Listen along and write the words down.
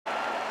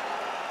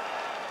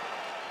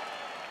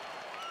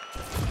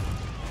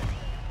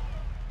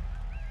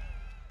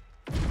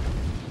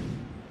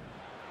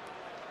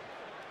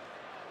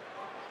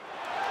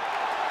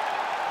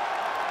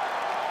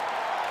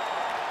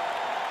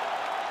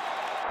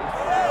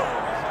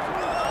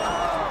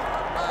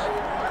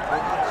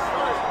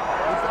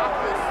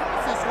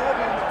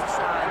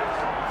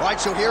All right,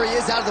 so here he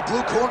is out of the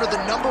blue corner,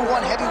 the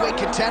 #1 heavyweight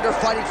contender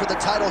fighting for the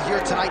title here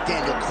tonight.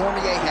 Daniel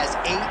Cormier has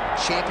 8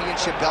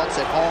 championship belts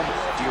at home.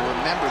 Do you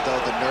remember, though,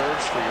 the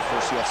nerves for your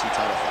first UFC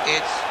title fight?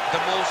 It's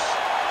the most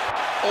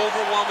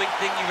overwhelming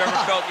thing you've ever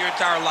felt in your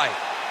entire life.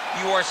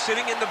 You are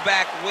sitting in the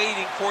back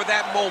waiting for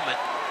that moment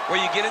where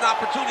you get an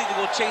opportunity to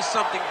go chase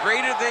something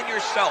greater than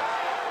yourself.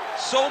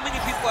 So many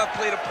people have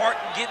played a part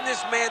in getting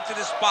this man to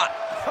this spot.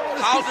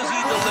 How does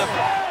he deliver?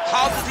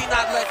 How does he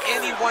not let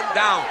anyone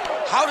down?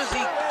 How does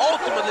he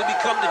ultimately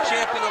become the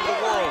champion of the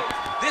world?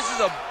 This is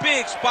a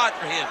big spot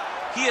for him.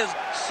 He is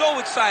so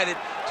excited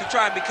to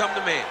try and become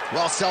the man.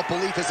 Well,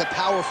 self-belief is a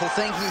powerful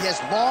thing. He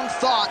has long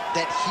thought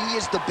that he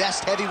is the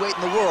best heavyweight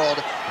in the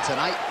world.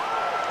 Tonight,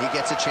 he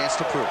gets a chance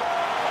to prove it.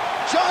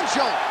 Jon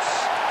Jones,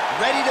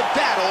 ready to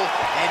battle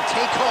and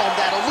take home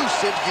that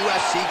elusive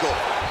UFC gold.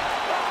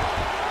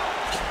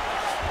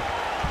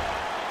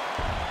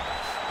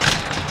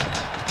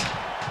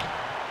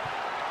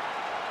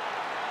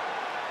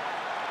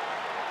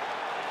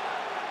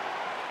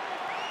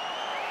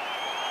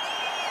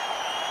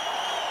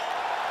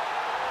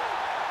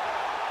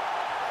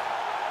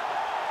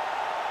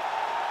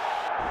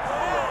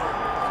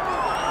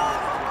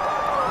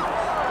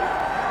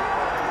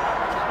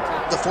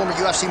 The former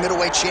UFC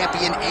middleweight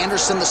champion,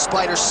 Anderson the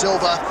Spider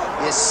Silva,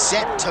 is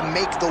set to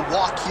make the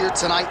walk here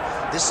tonight.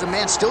 This is a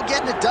man still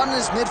getting it done in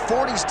his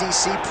mid-40s,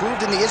 DC.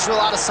 Proved in the Israel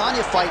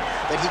Adesanya fight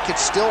that he could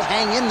still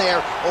hang in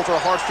there over a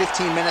hard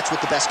 15 minutes with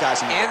the best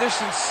guys in the world.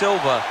 Anderson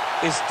Silva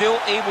is still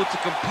able to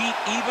compete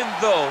even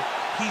though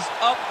he's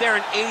up there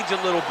in age a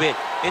little bit.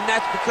 And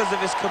that's because of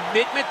his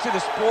commitment to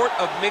the sport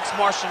of mixed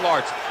martial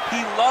arts.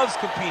 He loves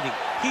competing.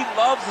 He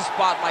loves the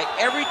spotlight.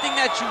 Everything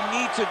that you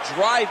need to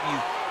drive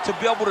you to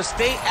be able to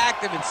stay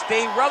active and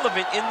stay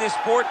relevant in this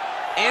sport,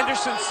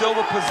 Anderson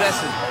Silva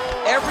possesses.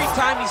 Every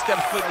time he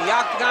steps foot in the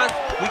octagon,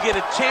 we get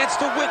a chance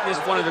to witness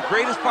one of the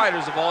greatest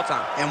fighters of all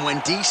time. And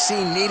when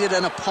DC needed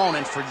an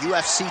opponent for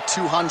UFC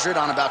 200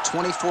 on about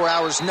 24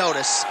 hours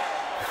notice,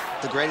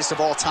 the greatest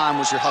of all time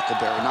was your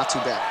Huckleberry. Not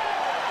too bad.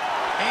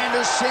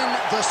 Anderson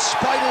the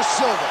Spider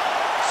Silva,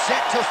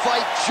 set to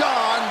fight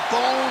Jon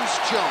Bones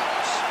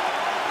Jones.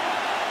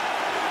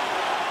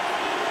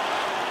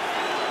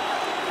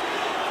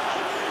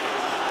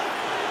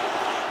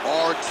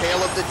 Our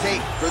tale of the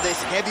tape for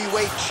this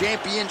heavyweight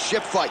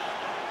championship fight.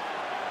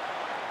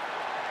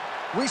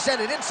 We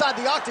send it inside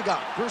the octagon.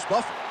 Bruce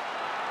Buffer.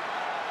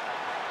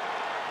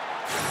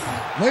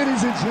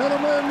 Ladies and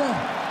gentlemen,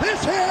 this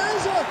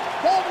is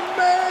the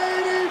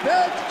main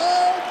event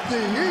of the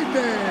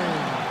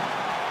evening.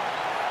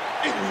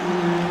 It's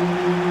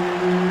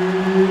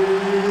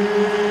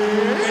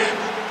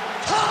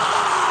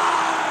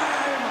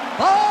time!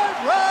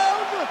 5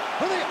 rounds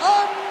for the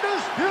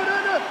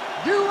undisputed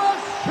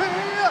UFC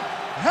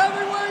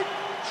Heavyweight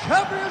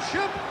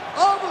Championship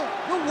of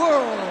the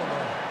world.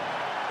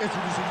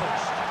 Introducing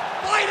first,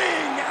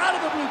 fighting out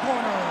of the blue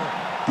corner,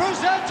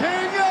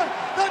 presenting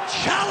the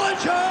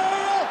challenger,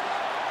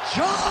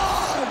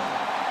 Jon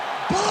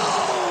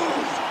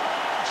Bones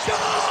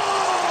Jones.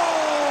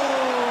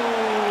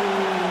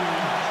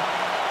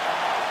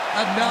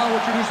 And now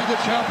introducing the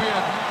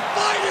champion,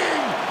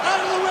 fighting out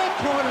of the red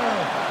corner,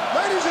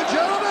 ladies and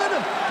gentlemen,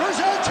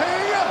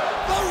 presenting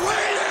the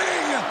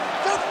reigning,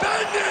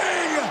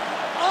 defending,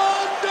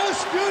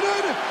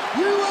 undisputed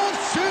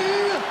UFC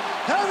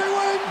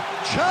Heavyweight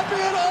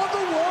Champion of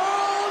the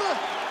world,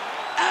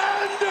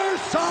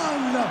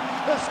 Anderson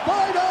the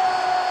Spider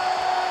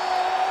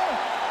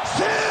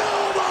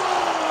Silva!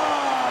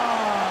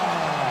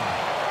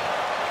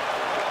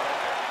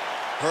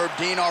 Herb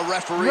Dean, our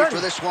referee for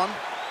this one.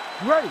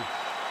 Ready.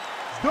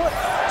 Let's do it.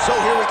 So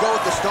here we go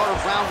at the start of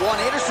round 1.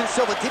 Anderson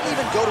Silva didn't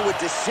even go to a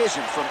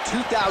decision from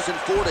 2004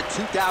 to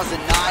 2009.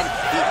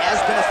 He has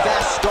been a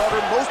fast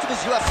starter. Most of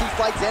his UFC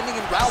fights ending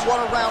in round 1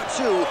 or round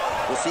 2.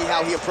 We'll see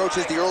how he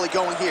approaches the early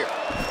going here.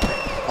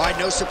 All right,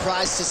 no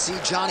surprise to see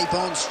Johnny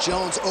Bones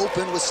Jones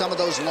open with some of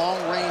those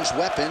long-range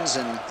weapons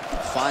and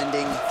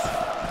finding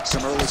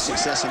some early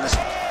success in this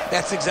one.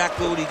 That's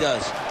exactly what he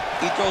does.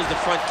 He throws the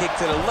front kick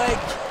to the leg,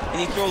 and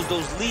he throws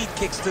those lead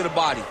kicks to the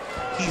body.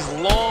 He's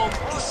long,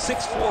 he's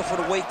 6'4" for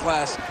the weight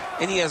class,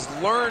 and he has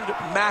learned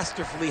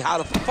masterfully how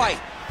to fight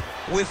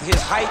with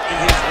his height and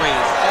his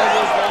range. All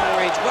those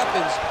long-range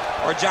weapons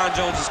are Jon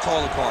Jones'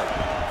 calling card.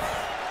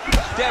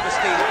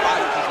 Devastating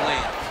body kick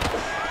land.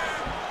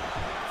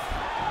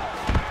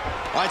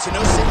 All right, so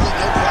no simply,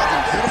 no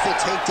problem. Beautiful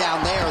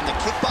takedown there, and the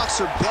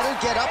kickboxer better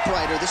get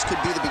upright or this could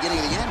be the beginning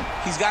of the end.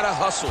 He's got to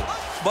hustle,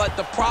 but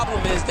the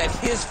problem is that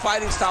his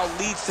fighting style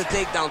leads to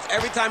takedowns.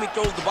 Every time he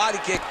throws the body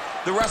kick,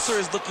 the wrestler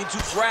is looking to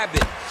grab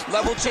it,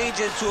 level change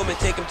into him, and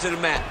take him to the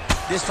mat.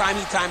 This time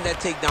he timed that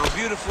takedown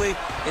beautifully,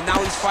 and now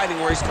he's fighting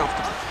where he's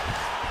comfortable.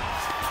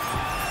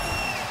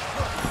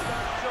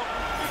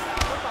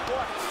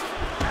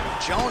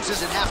 Jones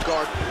is in half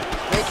guard,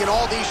 making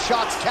all these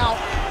shots count.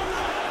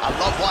 I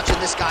love watching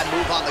this guy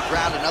move on the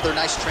ground. Another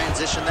nice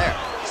transition there.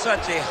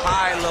 Such a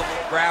high-level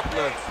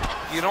grappler.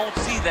 You don't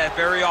see that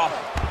very often.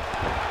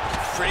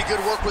 Pretty good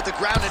work with the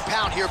ground and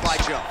pound here by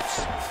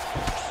Jones.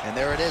 And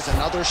there it is,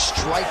 another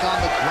strike on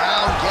the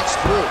ground, gets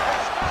through.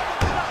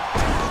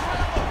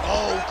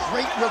 Oh,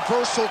 great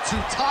reversal to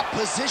top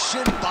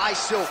position by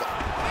Silva.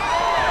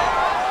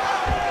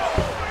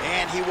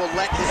 And he will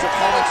let his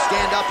opponent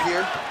stand up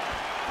here.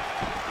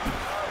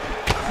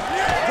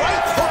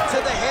 Right hook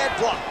to the head,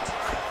 blocked.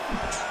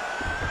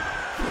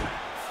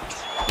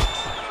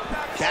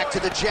 Back to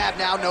the jab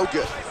now, no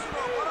good.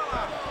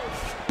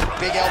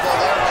 Big elbow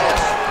there,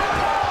 yes.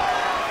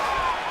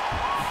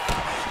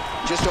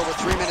 Just over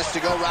 3 minutes to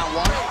go, round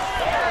one.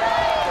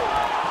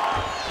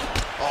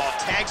 Oh,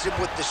 tags him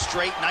with the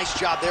straight. Nice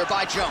job there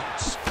by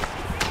Jones.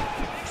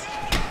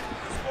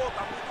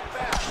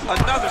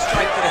 Another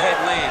strike to the head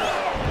land.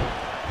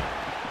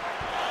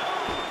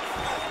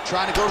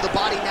 Trying to go to the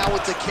body now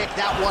with the kick.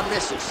 That one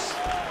misses.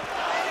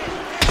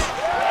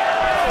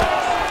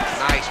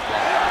 Nice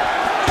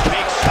block.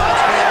 Big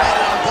shots being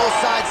landed on both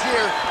sides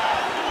here.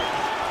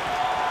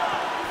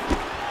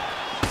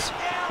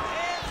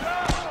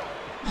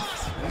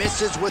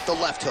 Misses with the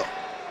left hook.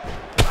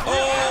 Oh,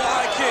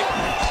 high kick.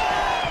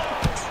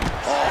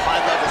 Oh,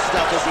 high-level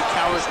stuff as he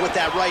counters with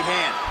that right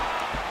hand.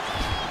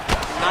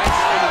 Nice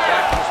leaning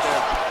backwards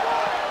there.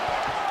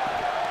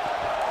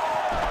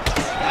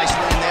 Nice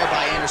win there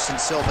by Anderson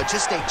Silva.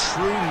 Just a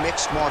true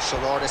mixed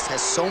martial artist,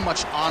 has so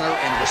much honor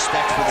and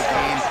respect for the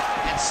game,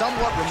 and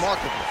somewhat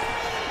remarkable,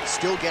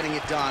 still getting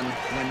it done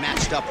when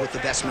matched up with the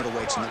best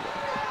middleweights in the world.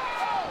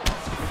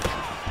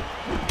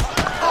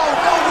 Oh,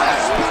 no way!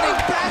 Spinning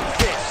back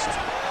fist!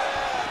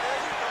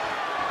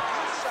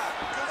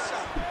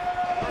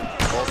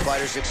 Both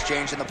fighters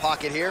exchange in the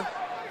pocket here.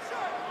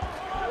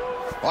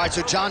 All right,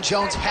 so Jon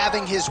Jones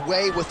having his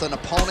way with an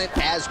opponent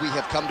as we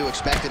have come to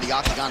expect in the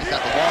octagon. He's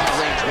got the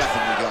long-range weapon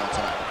we going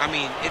tonight. I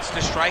mean, it's the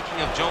striking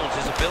of Jones,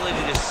 his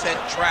ability to set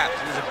traps,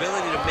 his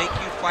ability to make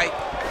you fight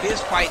his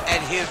fight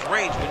at his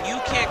range. When you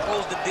can't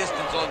close the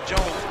distance on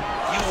Jones,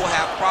 you will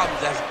have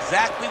problems. That's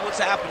exactly what's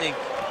happening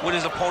with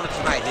his opponent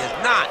tonight. He has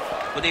not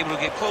been able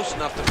to get close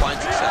enough to find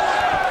success.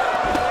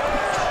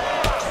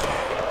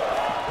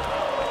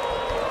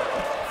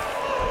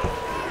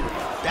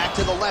 Back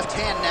to the left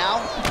hand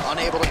now,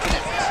 unable to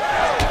connect.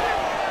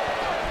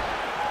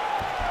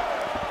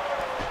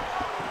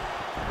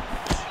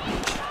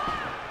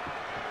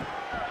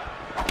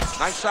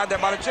 Nice shot there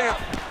by the champ.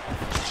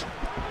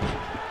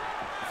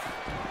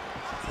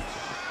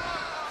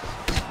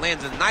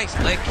 Lands a nice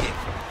leg kick.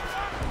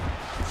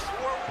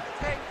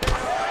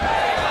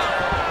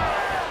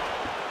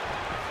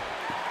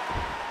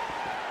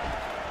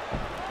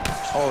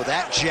 Oh,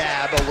 that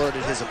jab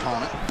alerted his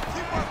opponent.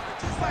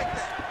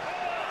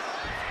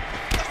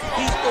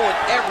 He's throwing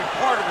every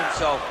part of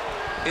himself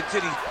into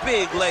these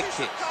big leg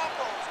kicks.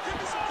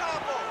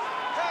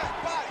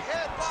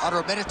 Under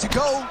a minute to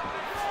go.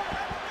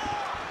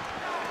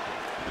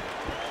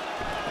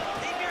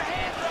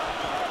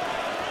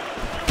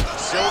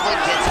 Silva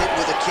gets hit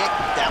with a kick.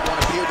 That one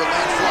appeared to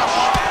land flush.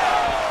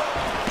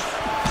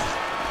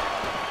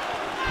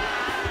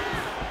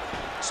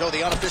 So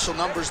the unofficial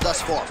numbers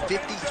thus far,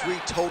 53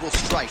 total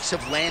strikes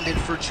have landed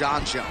for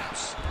Jon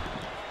Jones.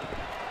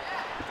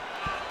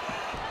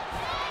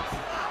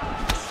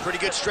 Pretty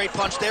good straight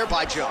punch there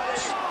by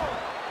Jones.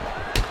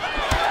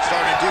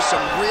 Starting to do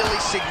some really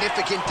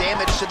significant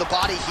damage to the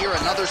body here.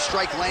 Another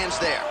strike lands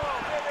there.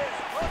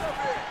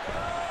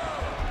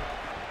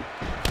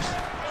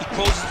 He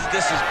closes the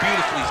distance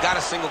beautifully. He's got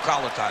a single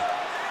collar tie.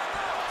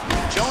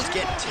 Jones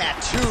getting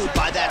tattooed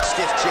by that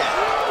stiff jab.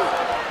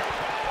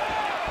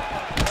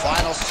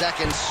 Final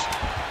seconds.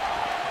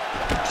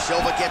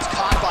 Silva gets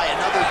caught by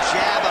another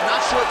jab. I'm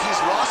not sure if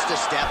he's lost a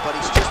step, but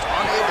he's just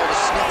unable to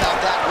sniff out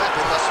that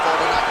weapon thus far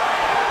tonight.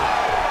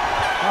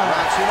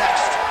 Round two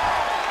next.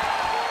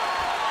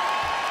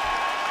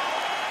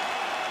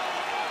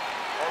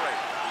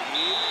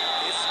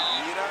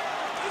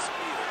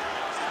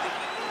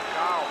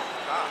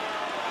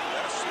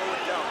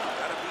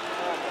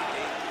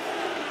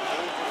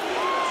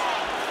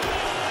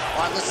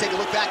 All right, let's take a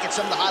look back at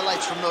some of the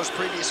highlights from those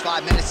previous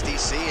 5 minutes,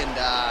 DC, and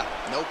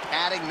no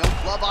padding, no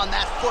glove on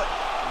that foot.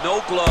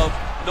 No glove,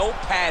 no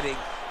padding,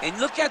 and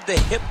look at the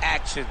hip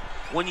action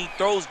when he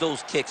throws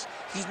those kicks.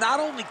 He's not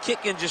only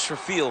kicking just for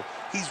feel,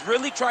 he's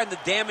really trying to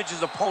damage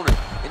his opponent,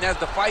 and as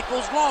the fight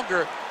goes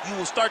longer, you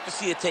will start to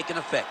see it take an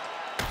effect.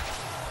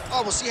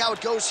 Oh, we'll see how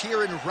it goes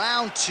here in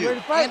round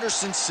two.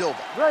 Anderson Silva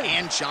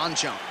and Jon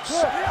Jones.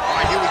 All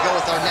right, here we go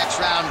with our next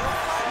round.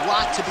 A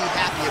lot to be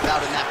happy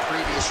about in that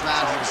previous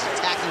round. He was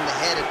attacking the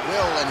head at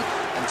will, and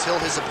until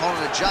his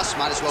opponent adjusts,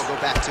 might as well go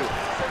back to it.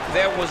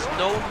 There was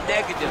no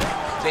negative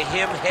to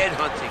him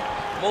headhunting.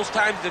 Most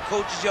times the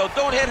coaches yell,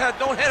 don't headhunt,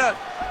 don't headhunt.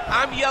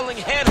 I'm yelling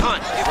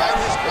headhunt if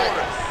I'm his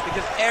corner,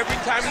 because every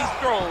time he's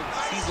thrown,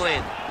 he's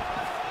landing.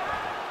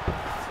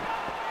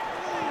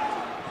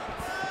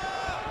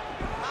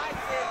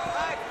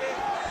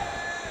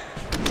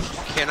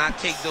 cannot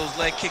take those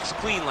leg kicks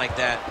clean like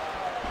that.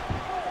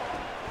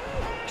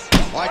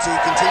 All right, so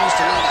he continues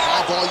to land a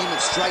high volume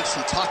of strikes.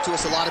 He talked to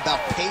us a lot about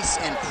pace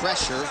and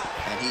pressure,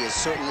 and he has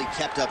certainly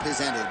kept up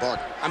his end of the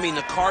bargain. I mean,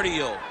 the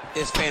cardio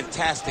is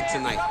fantastic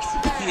tonight.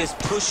 He is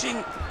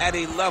pushing at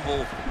a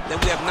level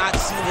that we have not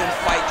seen him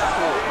fight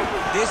before.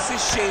 This is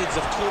shades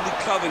of Colby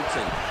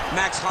Covington,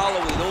 Max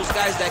Holloway, those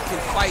guys that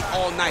can fight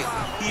all night.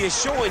 He is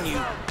showing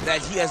you that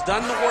he has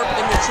done the work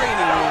in the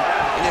training room,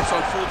 and it's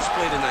on full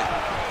display tonight.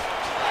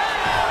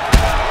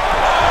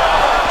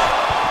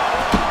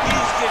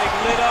 He's getting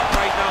lit up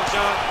right now,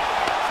 John.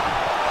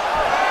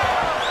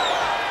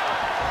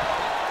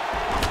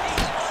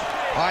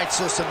 All right,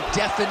 so some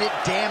definite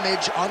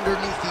damage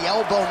underneath the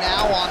elbow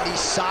now on the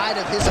side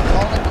of his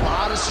opponent. A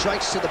lot of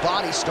strikes to the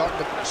body starting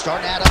to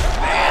add up.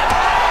 Man.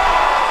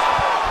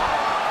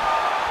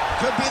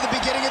 Could be the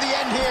beginning of the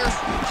end here.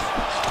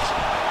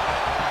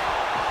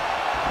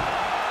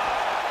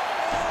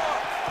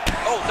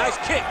 Oh, nice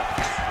kick.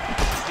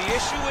 The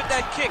issue with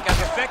that kick,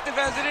 as effective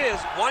as it is,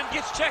 one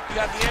gets checked, you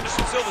have the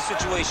Anderson Silva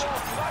situation.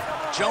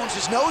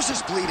 Jones's nose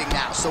is bleeding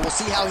now, so we'll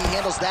see how he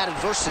handles that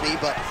adversity,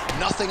 but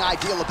nothing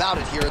ideal about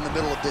it here in the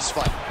middle of this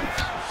fight.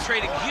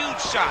 Trading huge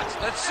shots.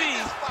 Let's see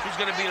who's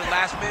going to be the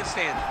last man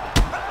standing.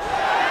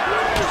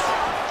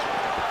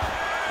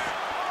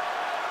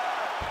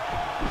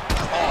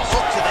 Oh,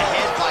 hook to the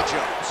head by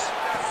Jones.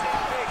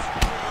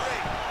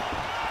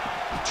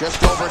 Just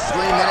over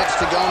 3 minutes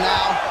to go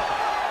now.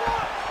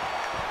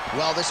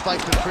 Well, this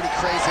fight's been pretty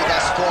crazy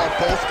thus far.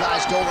 Both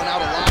guys doling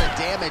out a lot of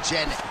damage,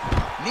 and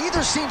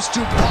neither seems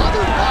too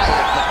bothered by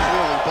it, but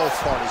clearly both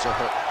parties are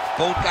hurt.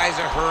 Both guys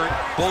are hurt.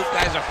 Both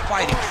guys are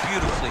fighting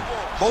beautifully.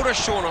 Both are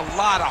showing a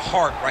lot of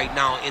heart right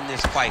now in this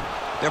fight.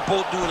 They're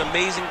both doing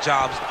amazing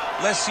jobs.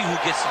 Let's see who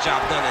gets the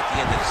job done at the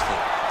end of this thing.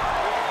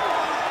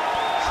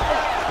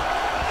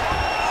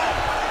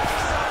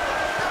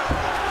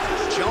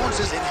 Jones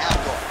is in half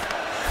guard.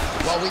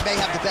 Well, we may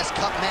have the best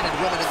cut men and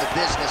women in the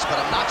business, but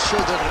I'm not sure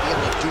they're going to be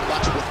able to do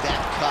much with that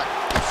cut.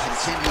 It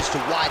continues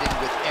to widen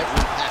with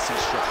every passing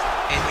strike.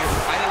 And you're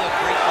fighting a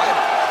great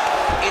fighter.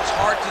 It's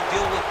hard to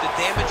deal with the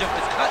damage of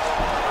the cut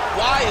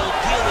while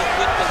dealing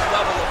with the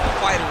level of the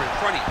fighter in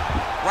front of you.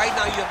 Right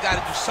now, you've got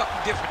to do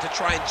something different to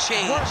try and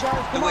change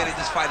the way that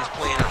this fight is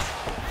playing out.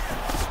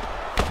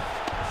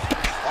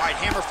 All right,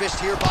 hammer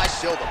fist here by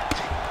Silva.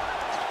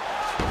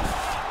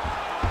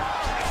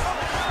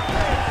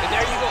 And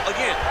there you go,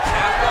 again,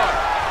 half guard.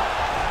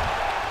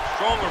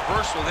 Strong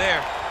reversal there.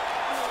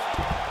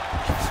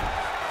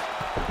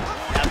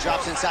 Now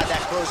drops inside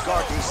that closed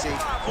guard, DC.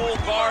 Full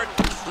guard.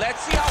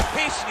 Let's see how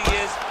patient he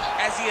is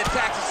as he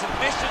attacks a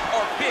submission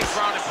or big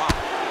ground and pound.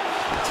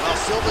 Well,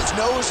 Silva's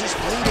nose is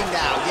bleeding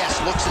now. Yes,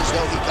 looks as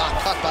though he got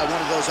cut by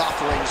one of those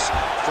offerings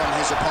from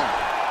his opponent.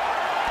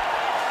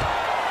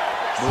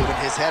 Moving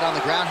his head on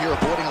the ground here,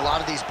 avoiding a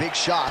lot of these big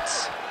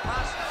shots.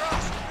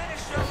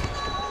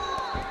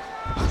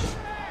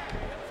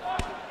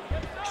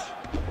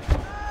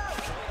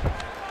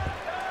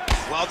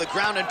 Well, the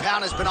ground and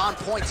pound has been on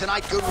point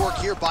tonight. Good work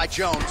here by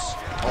Jones.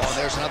 Oh, and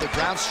there's another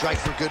ground strike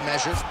for good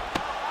measure.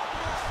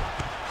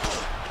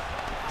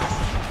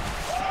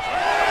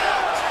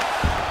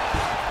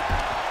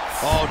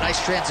 Oh,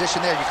 nice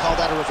transition there. You call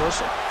that a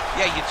reversal?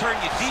 Yeah, you turn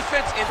your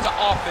defense into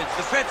offense.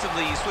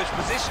 Defensively, you switch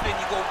position and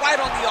you go right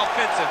on the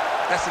offensive.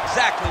 That's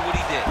exactly what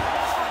he did.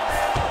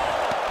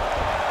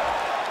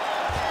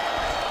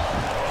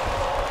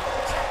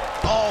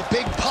 Oh,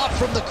 big pop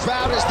from the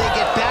crowd as they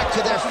get back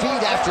to their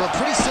feet after a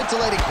pretty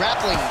scintillating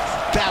grappling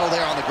battle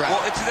there on the ground.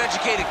 Well, it's an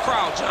educated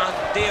crowd, John.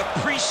 They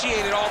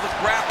appreciated all the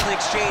grappling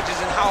exchanges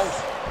and how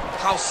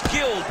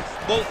skilled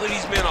both of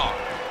these men are.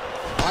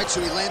 All right,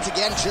 so he lands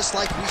again just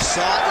like we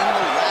saw in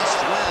the last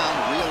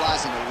round,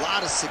 realizing a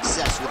lot of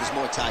success with his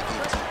Muay Thai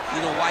guillotine.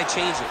 You know, why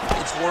change it?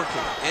 It's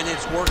working, and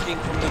it's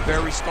working from the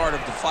very start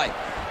of the fight.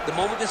 The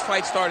moment this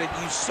fight started,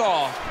 you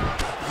saw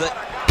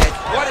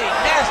what a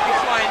nasty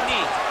flying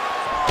knee.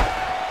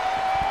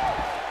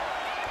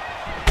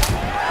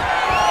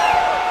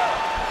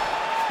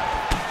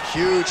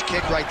 Huge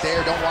kick right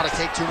there. Don't want to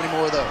take too many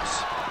more of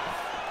those.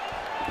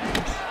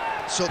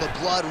 So the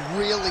blood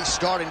really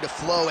starting to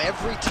flow.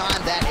 Every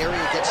time that area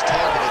gets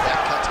targeted,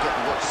 that cut's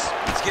getting worse.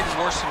 It's getting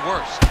worse and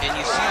worse. And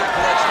you see the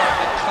blood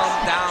starting to come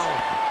down.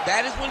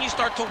 That is when you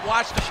start to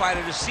watch the fighter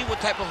to see what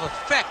type of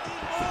effect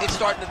it's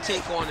starting to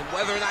take on him,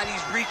 whether or not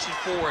he's reaching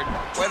forward,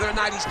 whether or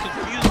not he's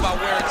confused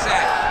about where it's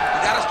at.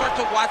 You got to start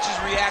to watch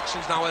his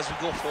reactions now as we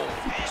go forward.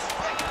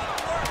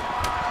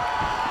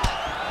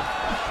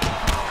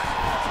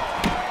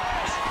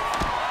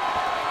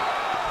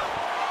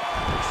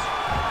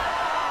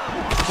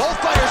 Both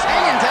fighters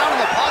hanging down in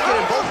the pocket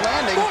and both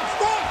landing.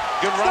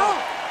 Good round.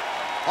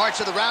 All right,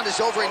 so the round is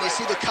over, and you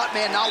see the cut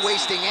man not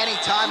wasting any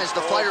time as the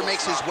fighter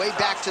makes his way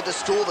back to the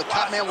stool. The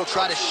cut man will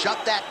try to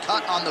shut that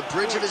cut on the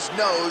bridge of his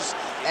nose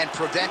and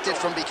prevent it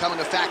from becoming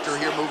a factor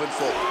here moving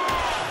forward.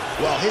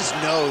 Well, his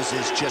nose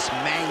is just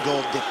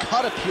mangled. The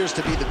cut appears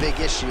to be the big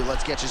issue.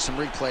 Let's get you some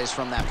replays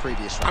from that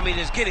previous round. I mean,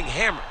 it's getting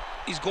hammered.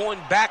 He's going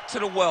back to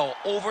the well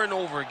over and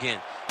over again.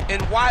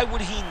 And why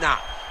would he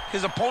not?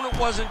 His opponent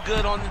wasn't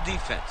good on the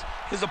defense.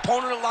 His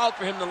opponent allowed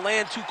for him to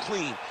land too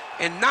clean.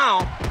 And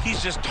now,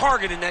 he's just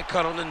targeting that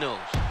cut on the nose.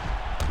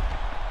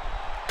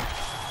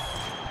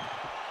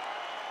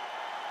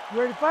 You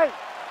ready to fight?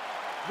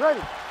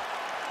 Ready.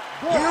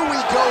 Here we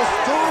go,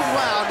 third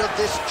round of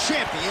this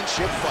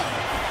championship fight.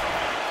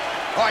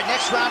 All right,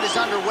 next round is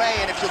underway,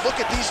 and if you look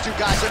at these two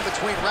guys in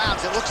between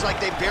rounds, it looks like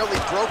they've barely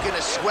broken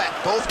a sweat.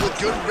 Both with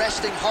good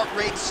resting heart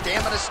rate,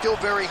 stamina still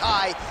very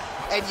high,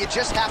 and you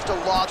just have to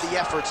laud the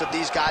efforts of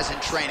these guys in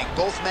training.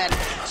 Both men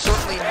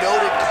certainly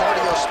noted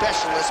cardio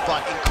specialists,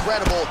 but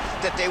incredible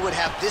that they would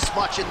have this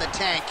much in the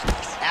tank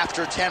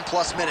after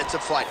 10-plus minutes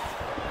of fighting.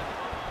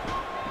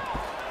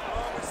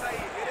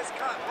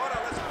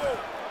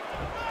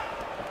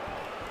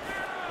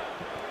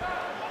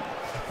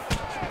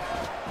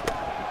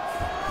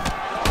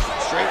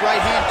 Straight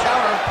right hand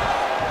counter.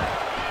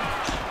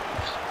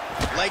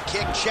 Leg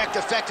kick checked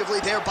effectively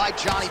there by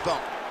Johnny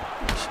Bone.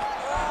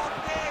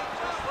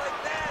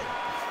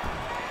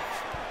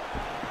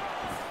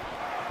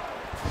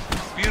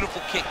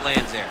 Beautiful kick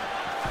lands there.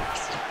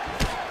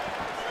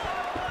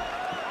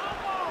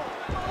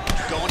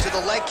 Going to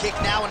the leg kick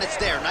now, and it's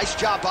there. Nice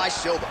job by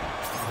Silva.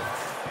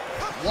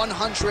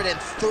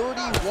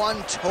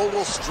 131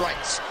 total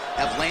strikes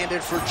have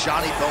landed for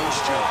Johnny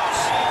Bones Jones.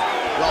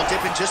 Well,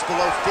 dipping just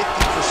below 50%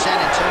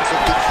 in terms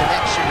of the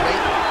connection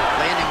rate,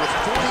 landing with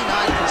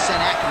 49%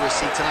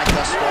 accuracy tonight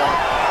thus far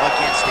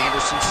against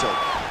Anderson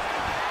Silva.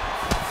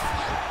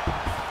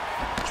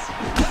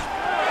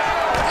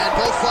 And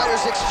both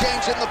fighters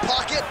exchange in the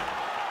pocket.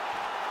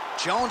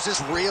 Jones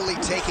is really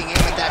taking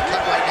aim at that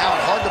cut right now,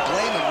 and hard to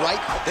blame him, right?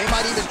 They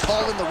might even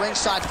call in the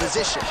ringside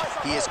physician.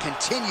 He is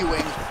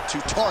continuing to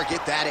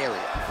target that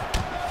area.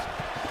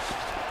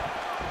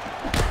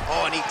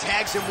 Oh, and he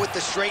tags him with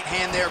the straight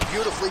hand there.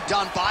 Beautifully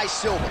done by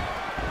Silva.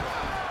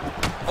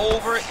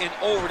 Over and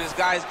over, this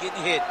guy's getting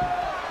hit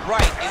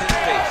right in his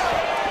face.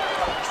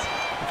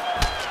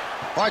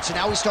 All right, so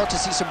now we start to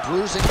see some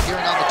bruising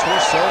appearing on the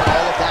torso, and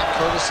all of that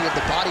courtesy of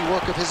the body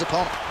work of his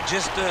opponent.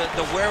 Just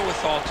the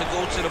wherewithal to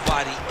go to the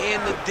body and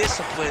the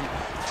discipline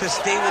to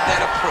stay with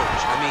that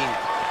approach. I mean,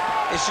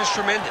 it's just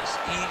tremendous.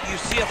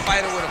 You see a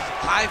fighter with a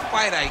high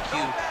fight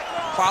IQ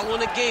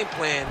following a game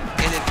plan,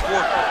 and it's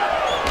working.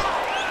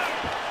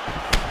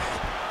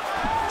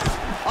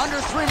 Under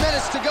 3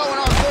 minutes to go in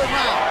our third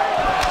round.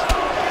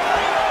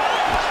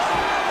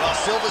 Well,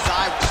 Silva's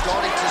eye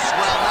starting to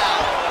swell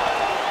now.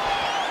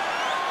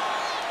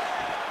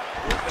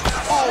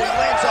 Oh, he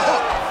lands a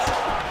hook.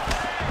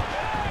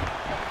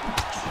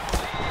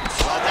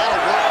 Well,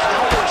 that'll work.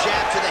 Counter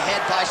jab to the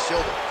head by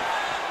Silva.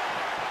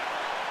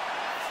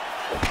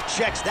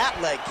 Checks that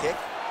leg kick.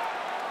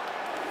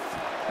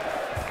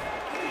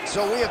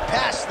 So we have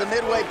passed the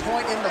midway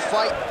point in the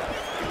fight.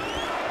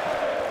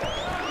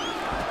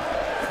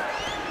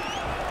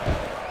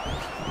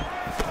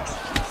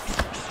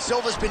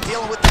 Silva's been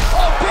dealing with the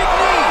big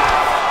knee.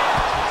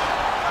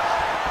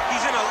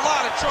 He's in a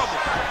lot of trouble.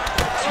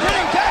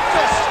 Spinning back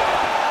fist.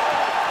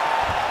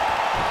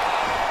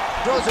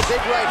 Throws a big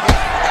right hand.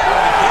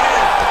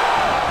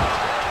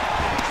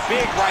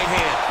 Big right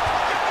hand.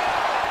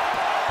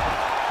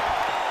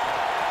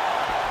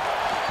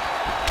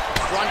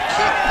 Front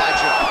kick by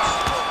Jones.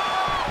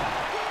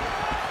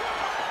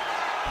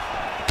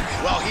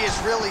 Well, he is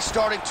really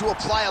starting to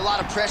apply a lot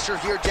of pressure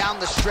here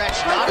down the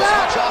stretch. Not as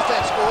much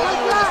offense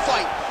earlier in the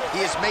fight. He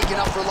is making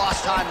up for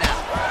lost time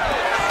now.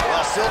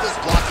 Well, Silva's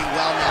blocking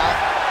well now.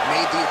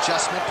 Made the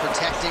adjustment,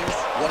 protecting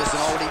what is an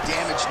already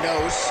damaged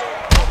nose.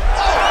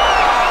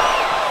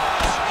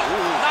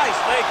 Nice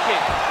leg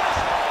kick.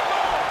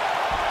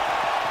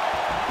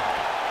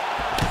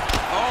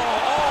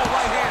 Oh,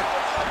 right hand.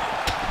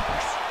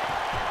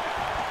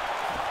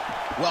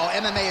 Well,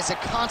 MMA is a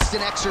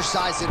constant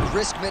exercise in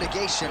risk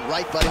mitigation,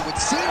 right? But it would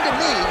seem to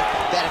me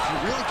that if he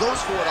really goes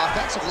for it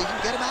offensively, you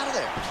can get him out of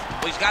there.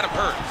 Well, he's got him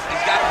hurt.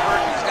 He's got him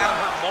hurt. He's got him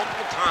hurt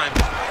multiple times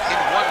in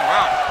one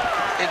round.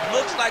 It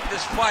looks like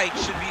this fight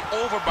should be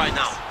over by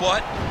now,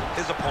 but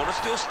his opponent's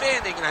still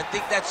standing, and I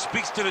think that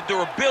speaks to the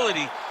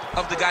durability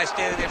of the guy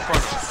standing in front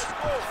of him.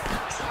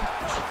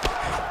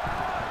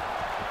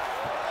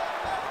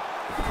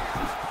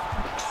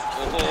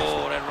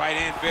 Oh, that right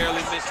hand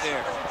barely missed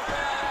there.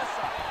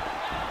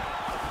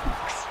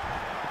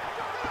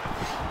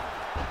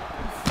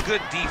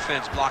 Good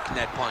defense blocking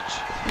that punch.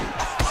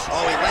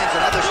 Oh, he lands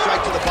another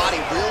strike to the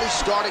body, really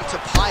starting to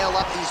pile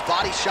up these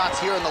body shots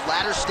here in the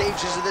latter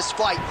stages of this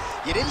fight.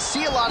 You didn't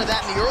see a lot of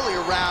that in the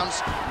earlier rounds,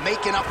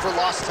 making up for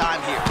lost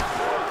time here.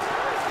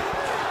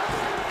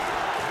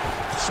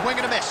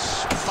 Swing and a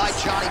miss by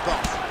Johnny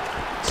Bone.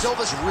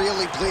 Silva's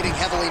really bleeding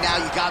heavily now.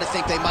 You got to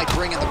think they might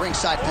bring in the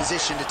ringside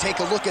physician to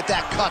take a look at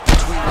that cut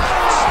between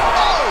rounds.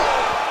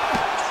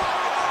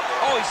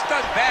 Oh, he's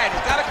stunned bad.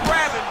 He's got to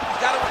grab him.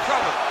 He's got to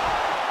recover.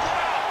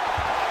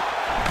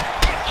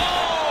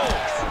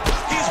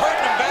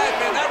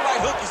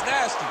 Is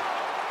nasty.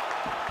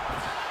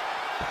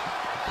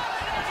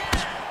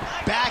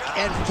 Back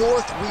and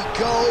forth we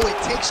go. It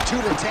takes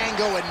two to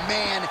tango, and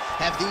man,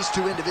 have these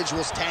two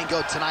individuals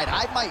tangoed tonight.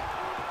 I might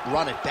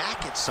run it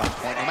back at some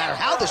point, no matter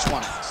how this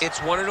one ends.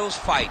 It's one of those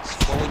fights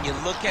where when you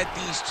look at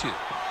these two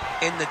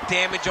and the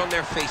damage on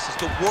their faces,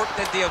 the work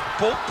that they have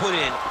both put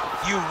in,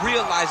 you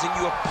realize and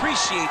you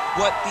appreciate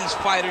what these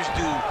fighters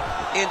do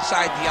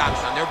inside the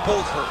octagon. They're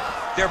both hurt.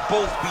 They're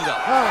both beat up.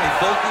 And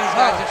both these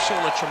guys have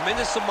shown a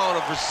tremendous amount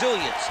of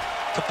resilience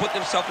to put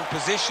themselves in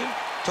position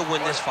to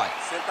win this fight.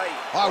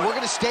 All right, we're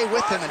going to stay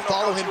with him and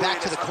follow him back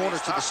to the corner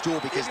to the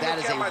stool, because that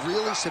is a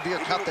really severe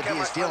cut that he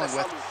is dealing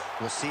with.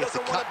 We'll see if the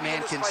cut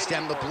man can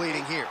stem the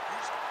bleeding here.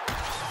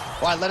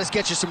 All right, let us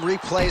get you some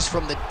replays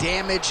from the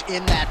damage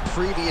in that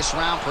previous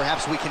round.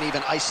 Perhaps we can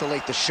even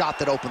isolate the shot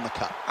that opened the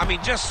cut. I mean,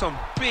 just some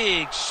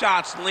big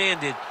shots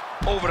landed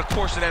over the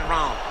course of that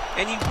round.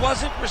 And he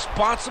wasn't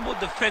responsible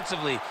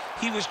defensively.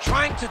 He was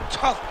trying to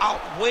tough out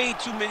way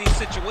too many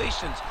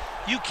situations.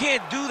 You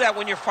can't do that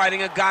when you're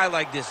fighting a guy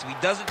like this. If he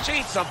doesn't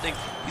change something,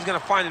 he's going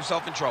to find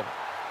himself in trouble.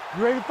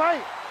 You ready to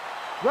fight?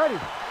 Ready.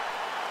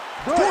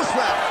 Good. Fourth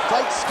round,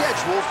 fight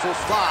scheduled for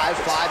 5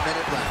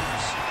 5-minute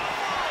rounds.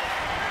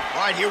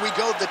 All right, here we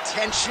go. The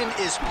tension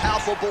is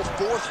palpable.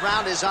 Fourth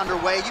round is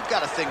underway. You've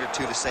got a thing or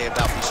two to say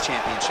about these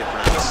championship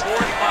rounds. The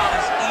fourth round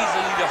is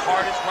easily the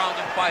hardest round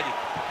in fighting.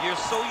 You're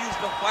so used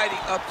to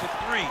fighting up to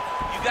 3.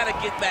 You got to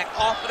get back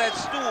off of that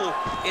stool,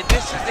 and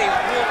this is a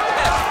real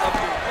test of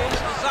your will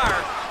and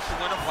desire to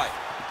win a fight.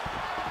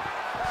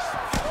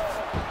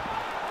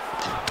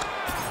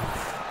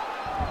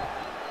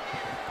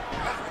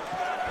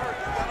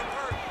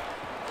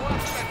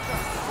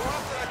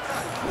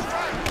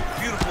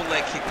 Beautiful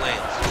leg kick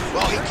lands.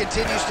 Well, he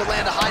continues to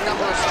land a high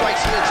number of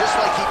strikes here, just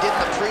like he did in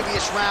the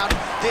previous round.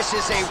 This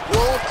is a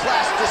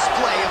world-class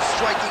display of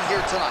striking here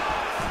tonight.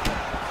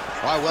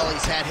 All right, well,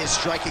 he's had his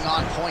striking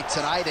on point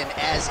tonight, and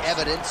as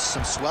evidence,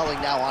 some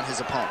swelling now on his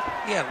opponent.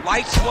 Yeah,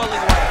 light swelling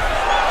right.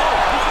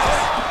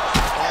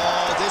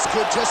 Oh, this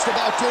could just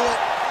about do it.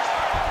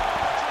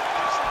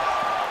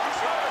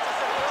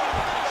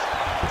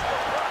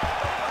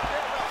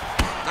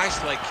 Nice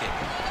leg kick.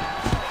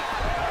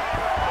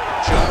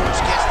 Jones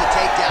gets the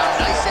takedown.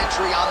 Nice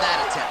entry on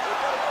that attempt.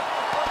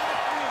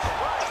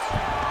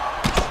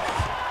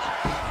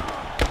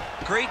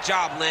 Great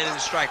job landing the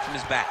strike from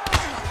his back.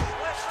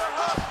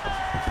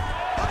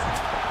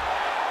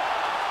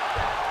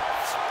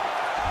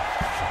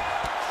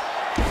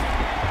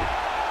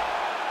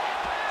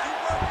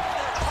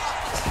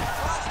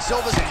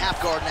 Silva's in half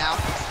guard now.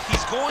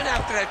 He's going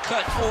after that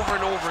cut over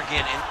and over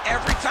again, and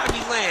every time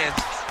he lands,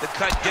 the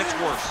cut gets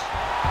worse.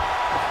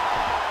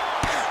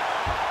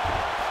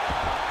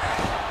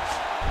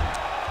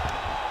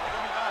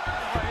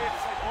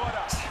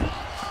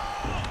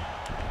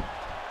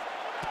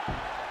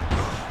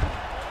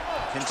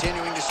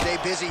 Continuing to stay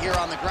busy here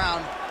on the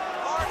ground.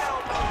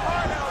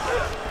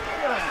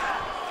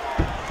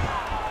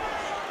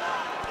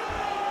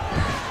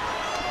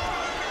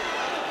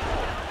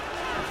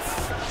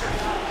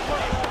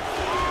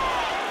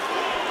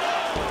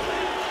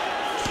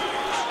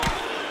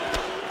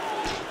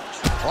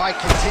 All right,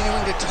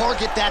 continuing to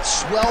target that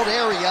swelled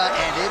area,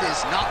 and it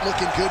is not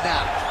looking good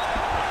now.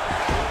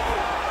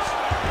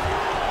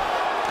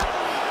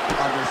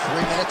 Under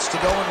 3 minutes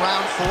to go in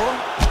round 4.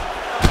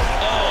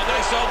 Oh,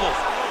 nice elbow.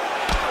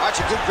 All right,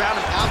 a good ground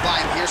and pound by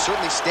him here,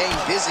 certainly staying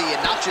busy, and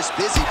not just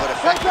busy, but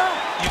effective.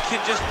 You can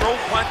just throw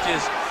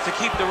punches to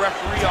keep the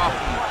referee off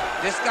of you.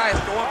 This guy is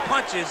throwing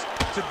punches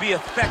to be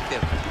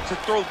effective, to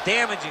throw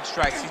damaging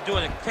strikes. He's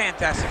doing a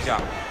fantastic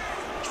job.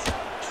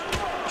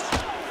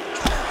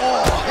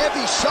 Oh,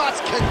 heavy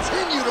shots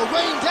continue to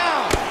rain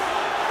down.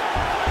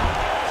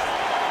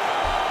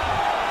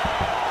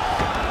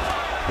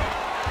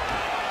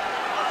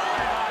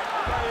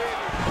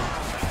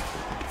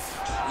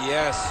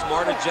 Yes,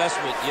 smart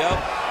adjustment, yep.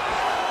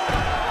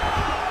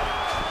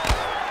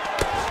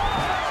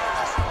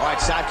 All right,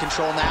 side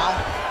control now.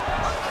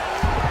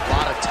 A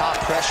lot of top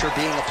pressure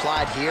being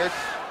applied here.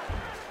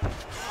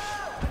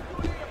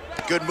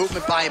 Good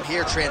movement by him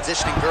here,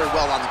 transitioning very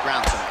well on the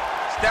ground tonight.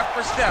 Step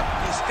for step,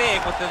 he's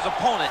staying with his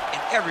opponent in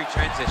every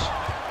transition.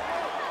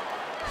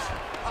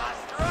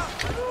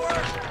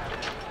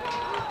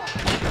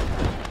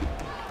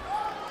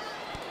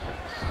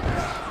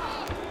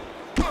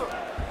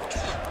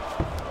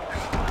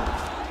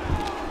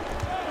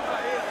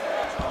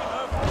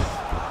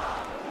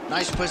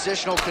 Nice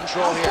positional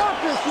control here.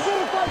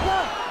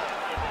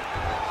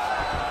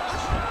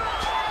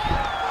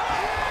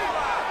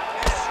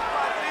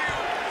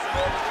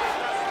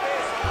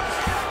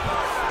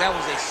 That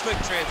was a slick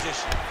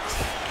transition.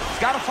 He's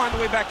got to find a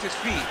way back to his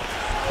feet.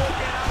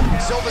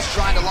 Silva's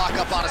trying to lock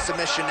up on a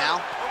submission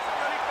now.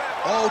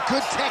 Oh,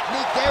 good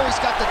technique there.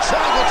 He's got the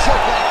triangle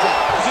choke locked in.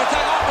 He's going to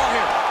take off on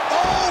here.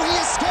 Oh, he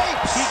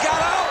escapes. He got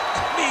out.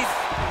 I mean,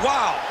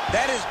 wow.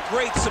 That is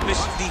great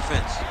submission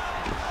defense.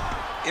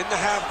 In the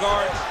half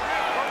guard.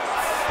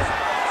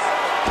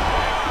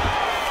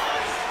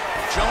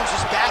 Jones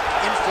is back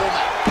in full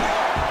mount.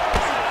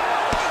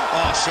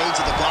 Oh, shades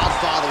of the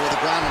Godfather with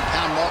a ground and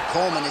pound Mark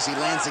Coleman as he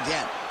lands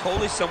again.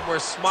 Coley somewhere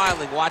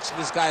smiling, watching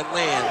this guy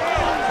land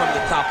from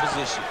the top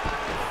position.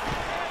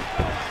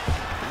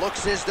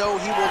 Looks as though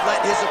he will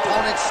let his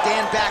opponent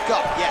stand back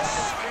up.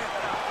 Yes.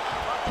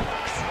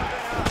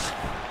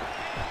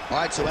 All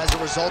right, so as a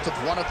result of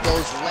one of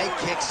those leg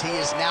kicks, he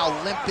is now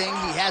limping.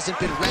 He hasn't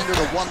been rendered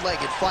a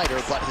one-legged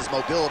fighter, but his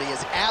mobility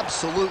has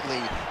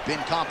absolutely been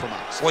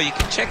compromised. Well, you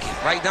can check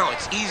it right now.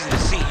 It's easy to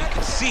see. You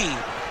can see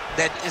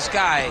that this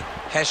guy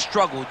has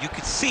struggled. You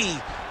can see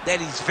that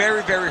he's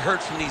very, very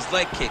hurt from these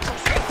leg kicks.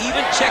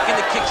 Even checking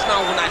the kicks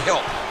now will not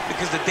help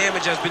because the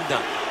damage has been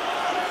done.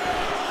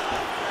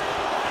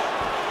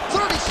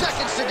 30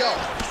 seconds to go.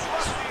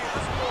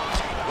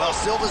 Well,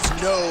 Silva's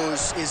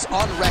nose is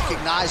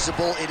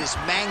unrecognizable. It is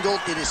mangled.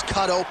 It is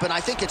cut open.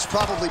 I think it's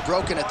probably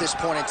broken at this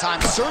point in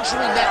time.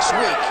 Surgery next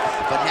week,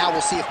 but now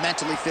we'll see if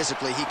mentally,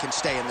 physically, he can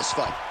stay in this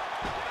fight.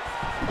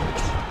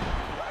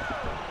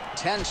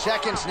 10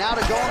 seconds now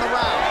to go in the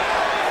round.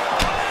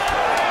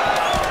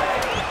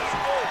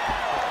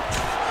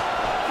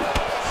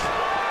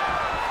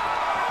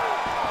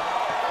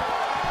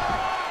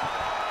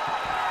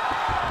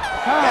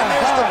 And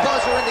there's the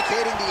buzzer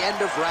indicating the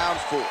end of round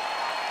 4.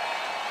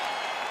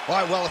 All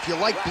right, well, if you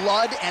like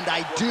blood, and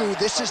I do,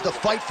 this is the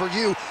fight for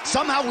you.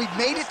 Somehow we've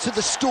made it to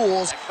the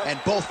stools, and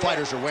both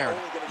fighters are wearing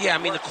it. Yeah, I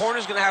mean, the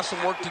corner's going to have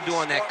some work to do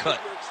on that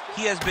cut.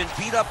 He has been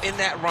beat up in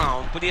that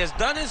round, but he has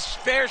done his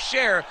fair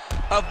share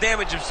of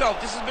damage himself.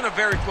 This has been a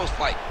very close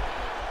fight.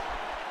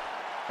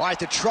 All right,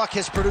 the truck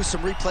has produced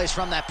some replays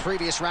from that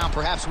previous round.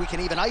 Perhaps we can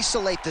even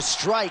isolate the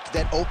strike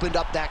that opened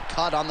up that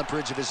cut on the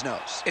bridge of his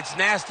nose. It's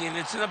nasty, and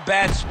it's in a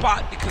bad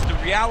spot because the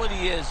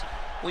reality is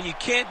when you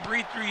can't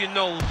breathe through your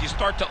nose, you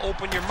start to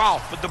open your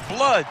mouth, but the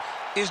blood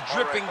is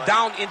dripping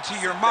down into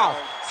your mouth.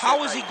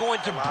 How is he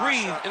going to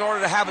breathe in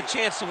order to have a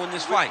chance to win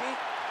this fight?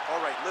 All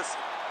right, listen,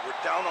 we're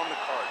down on the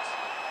cards.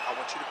 I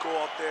want you to go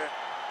out there,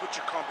 put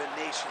your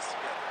combinations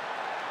together.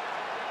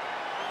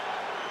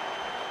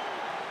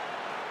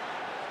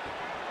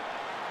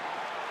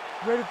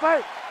 Ready to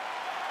fight?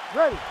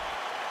 Ready.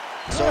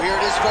 So here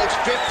it is, folks,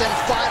 5th and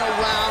final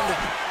round.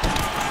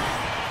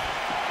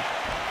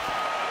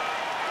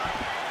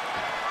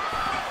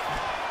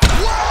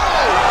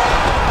 Whoa!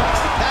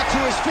 Back to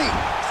his feet.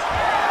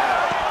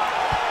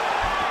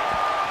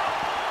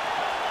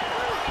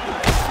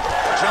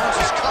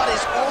 Jones's cut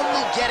is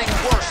only getting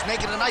worse,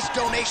 making a nice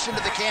donation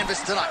to the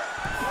canvas tonight.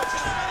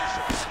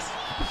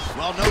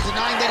 Well, no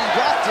denying that he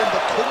rocked him,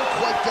 but couldn't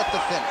quite get the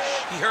finish.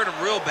 He hurt him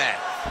real bad,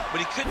 but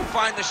he couldn't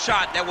find the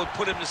shot that would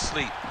put him to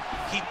sleep.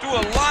 He threw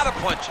a lot of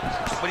punches,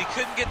 but he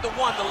couldn't get the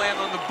one to land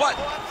on the button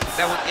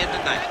that would end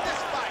the night.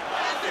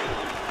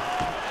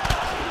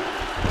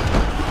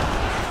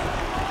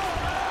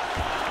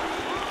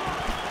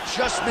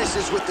 Just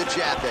misses with the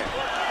jab there.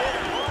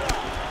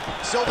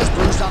 Silva's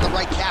bruised on the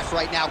right calf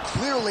right now.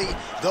 Clearly,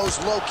 those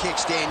low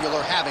kicks, Daniel,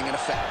 are having an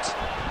effect.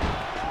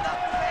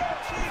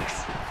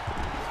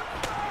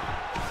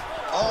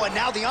 Oh, and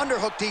now the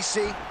underhook,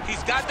 DC.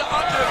 He's got the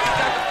underhook, he's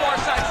got the far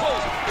side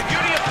post. If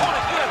you're the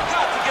opponent, you have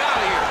got to get out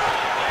of here.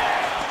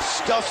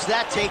 Stuffs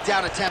that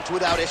takedown attempt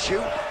without issue.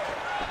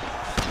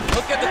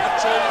 Look at the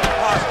control of the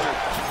posture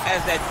as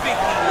that big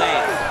knee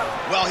lands.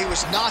 Well, he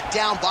was knocked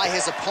down by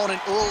his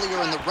opponent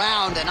earlier in the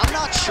round, and I'm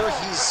not sure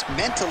he's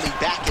mentally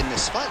back in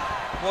this fight.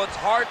 Well, it's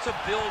hard to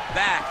build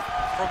back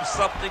from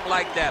something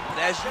like that. But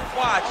as you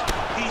watch,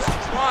 he's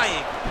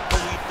trying,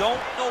 but we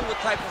don't know what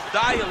type of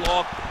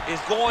dialogue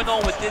is going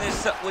on within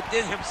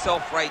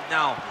himself right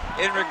now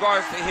in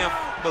regards to him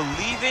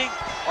believing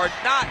or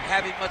not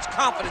having much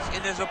confidence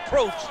in his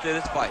approach to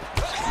this fight.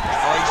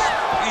 Oh,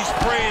 he's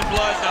spraying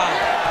blood now.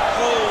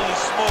 Holy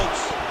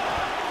smokes.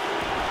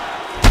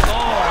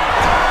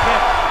 Oh,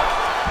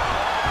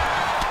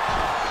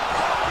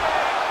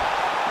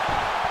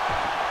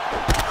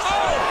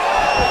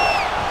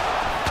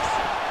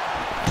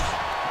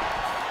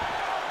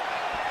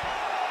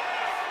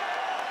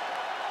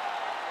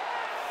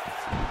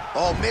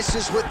 Oh,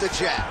 misses with the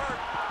jab.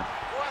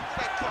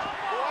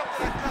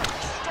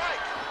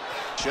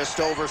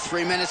 Just over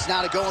 3 minutes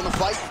now to go in the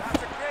fight.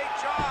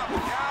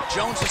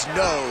 Jones's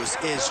nose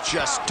is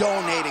just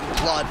donating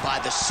blood by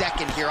the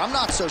second here. I'm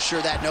not so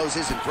sure that nose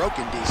isn't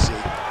broken, DC.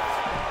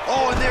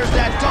 Oh, and there's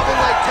that double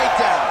leg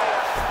takedown.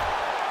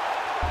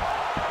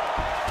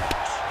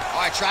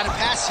 All right, trying to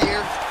pass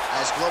here.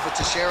 As Glover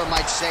Teixeira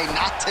might say,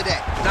 not today.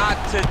 not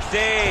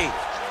today.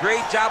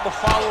 Great job of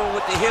following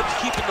with the hips,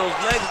 keeping those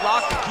legs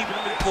locked and keeping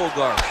them in full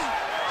guard.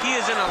 He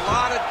is in a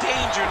lot of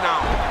danger now.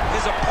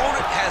 His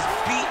opponent has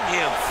beaten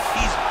him.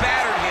 He's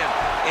battered him,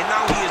 and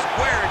now he is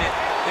wearing it.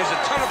 There's a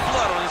ton of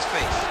blood on his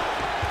face.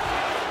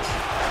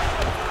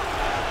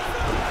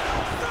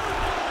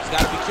 He's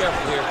got to be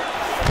careful here.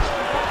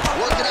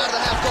 Working out of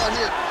the half guard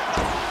here.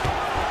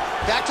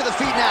 Back to the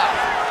feet now.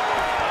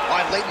 All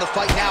right, late in the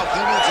fight now,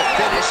 he needs a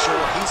finish or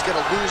he's going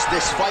to lose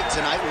this fight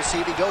tonight. We'll see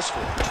if he goes for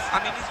it.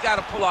 I mean, he's got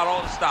to pull out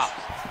all the stops.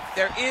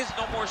 There is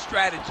no more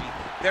strategy.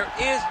 There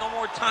is no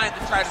more time to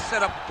try to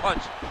set up a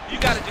punch. You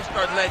got to just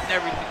start letting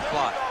everything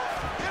fly.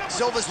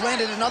 Silva's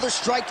landed another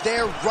strike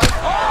there right.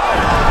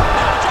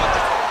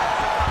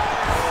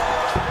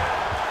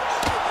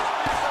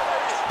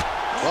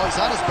 Well, Well, he's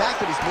on his back,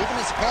 but he's moving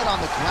his head on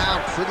the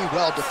ground pretty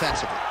well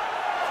defensively.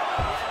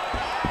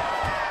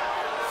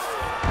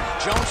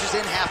 Jones is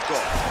in half guard.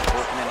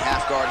 Working in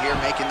half guard here,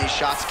 making these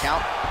shots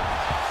count.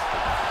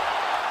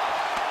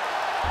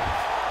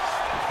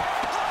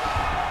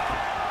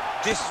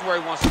 This is where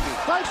he wants to be.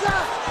 Fight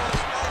back!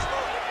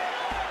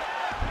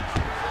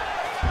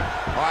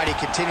 All right, he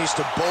continues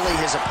to bully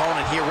his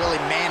opponent here,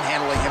 really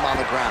manhandling him on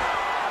the ground.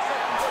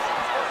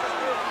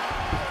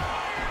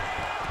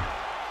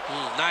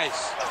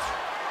 Nice.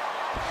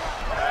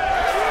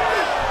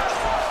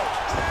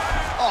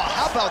 Oh,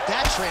 how about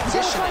that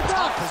transition in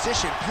top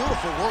position?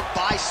 Beautiful work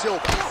by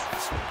Silva.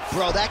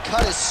 Bro, that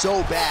cut is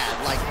so bad.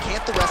 Like,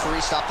 can't the referee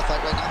stop the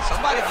fight right now?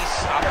 Somebody be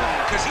stopping him,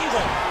 because he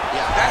won't.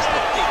 Yeah. That's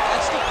the thing.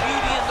 That's the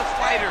beauty in the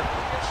fighter.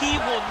 He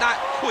will not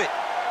quit.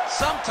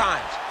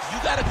 Sometimes you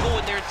got to go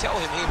in there and tell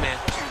him, hey, man,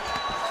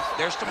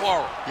 there's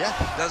tomorrow. Yeah.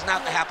 Doesn't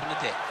have to happen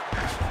today.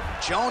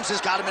 Jones has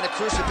got him in a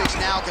crucifix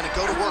now, going to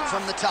go to work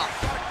from the top.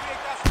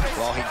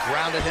 Well, he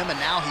grounded him, and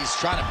now he's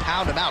trying to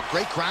pound him out.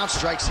 Great ground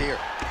strikes here.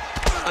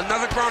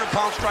 Another ground and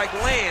pound strike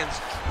lands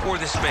for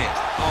this man.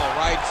 Oh,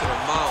 right to the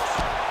mouth.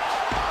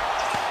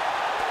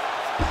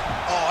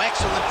 Oh,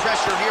 excellent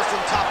pressure here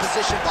from top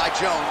position by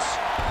Jones.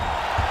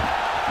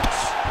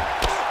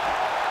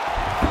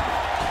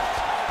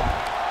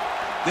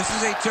 This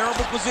is a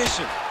terrible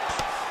position.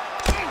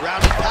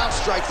 Ground and pound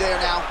strike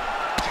there now.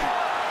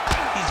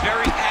 He's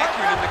very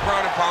accurate in the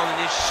ground and pound,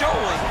 and it's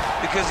showing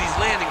because he's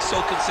landing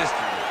so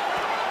consistently.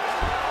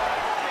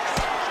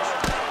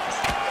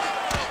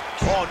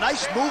 Oh,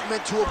 nice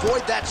movement to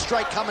avoid that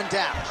strike coming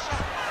down.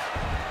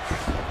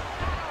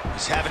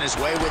 He's having his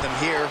way with him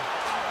here.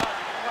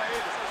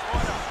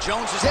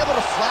 Jones is able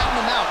to flatten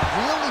him out,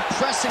 really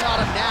pressing on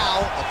him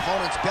now.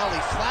 Opponent's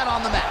belly flat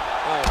on the mat.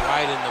 Oh,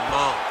 right in the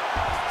mount.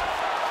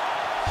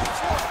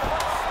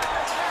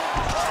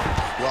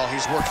 Well,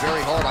 he's worked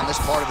very hard on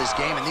this part of his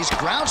game, and these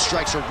ground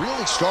strikes are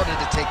really starting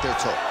to take their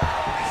toll.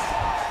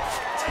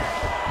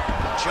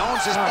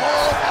 Jones is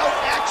all-out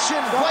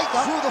action right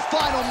through the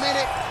final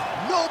minute.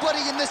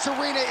 Nobody in this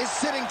arena is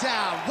sitting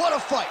down. What a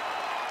fight.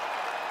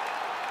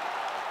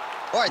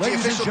 All right, the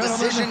official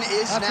decision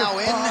is now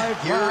in.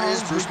 Here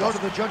is Bruce. We go to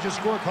the judges'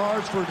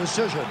 scorecards for a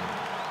decision.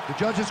 The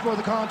judges score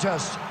the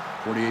contest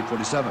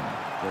 48-47,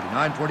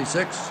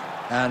 49-46,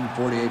 and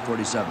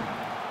 48-47.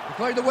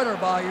 Declared the winner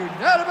by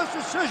unanimous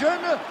decision,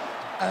 and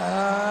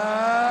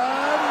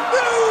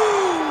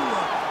new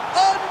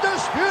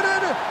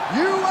undisputed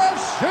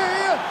UFC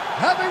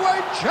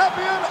heavyweight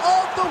champion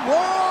of the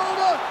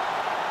world,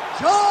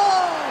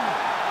 Jon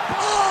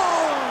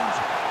Bones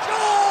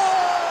Jones!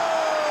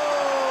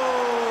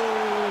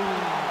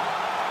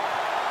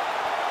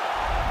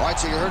 All right,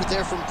 so you heard it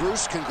there from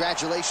Bruce.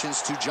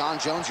 Congratulations to Jon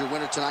Jones, your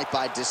winner tonight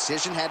by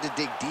decision. Had to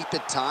dig deep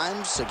at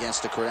times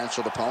against a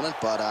credentialed opponent,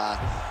 but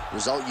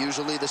result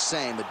usually the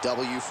same, a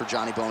W for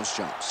Johnny Bones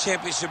Jones.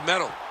 Championship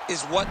medal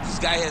is what this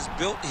guy has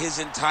built his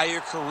entire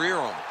career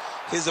on.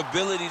 His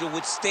ability to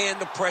withstand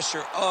the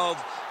pressure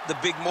of the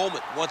big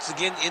moment. Once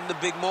again, in the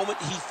big moment,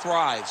 he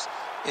thrives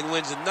and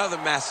wins another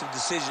massive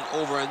decision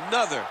over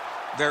another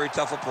very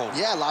tough opponent.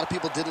 Yeah, a lot of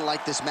people didn't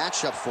like this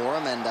matchup for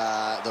him, and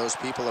those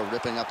people are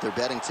ripping up their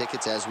betting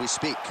tickets as we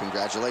speak.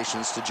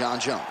 Congratulations to Jon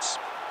Jones.